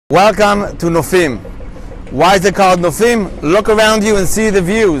Welcome to Nofim. Why is it called Nofim? Look around you and see the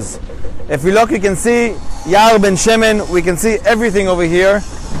views. If we look, you can see Yar Ben Shemen. We can see everything over here.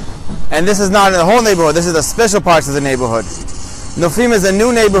 And this is not in the whole neighborhood. This is the special parts of the neighborhood. Nofim is a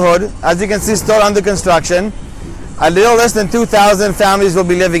new neighborhood. As you can see, still under construction. A little less than 2,000 families will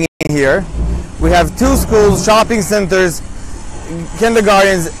be living in here. We have 2 schools, shopping centers,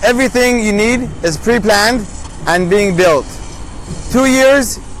 kindergartens. Everything you need is pre-planned and being built. 2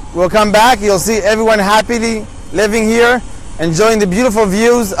 years, we'll come back. You'll see everyone happily living here, enjoying the beautiful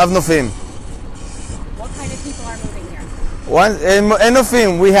views of Nofim. What kind of people are moving here? In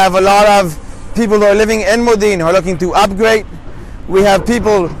Nofim, we have a lot of people who are living in Modin who are looking to upgrade. We have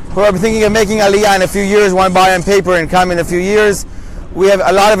people who are thinking of making Aliyah in a few years, want to buy on paper and come in a few years. We have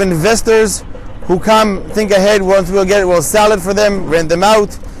a lot of investors who come, think ahead. Once we'll get it, we'll sell it for them, rent them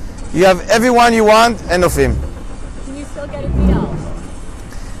out. You have everyone you want in Nofim. Can you still get a deal?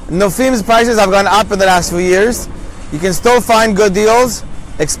 Nofim's prices have gone up in the last few years. You can still find good deals,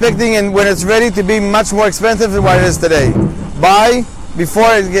 expecting when it's ready to be much more expensive than what it is today. Buy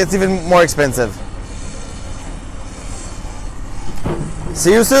before it gets even more expensive.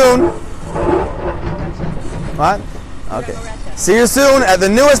 See you soon. What? Okay. See you soon at the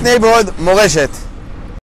newest neighborhood, Moreshet.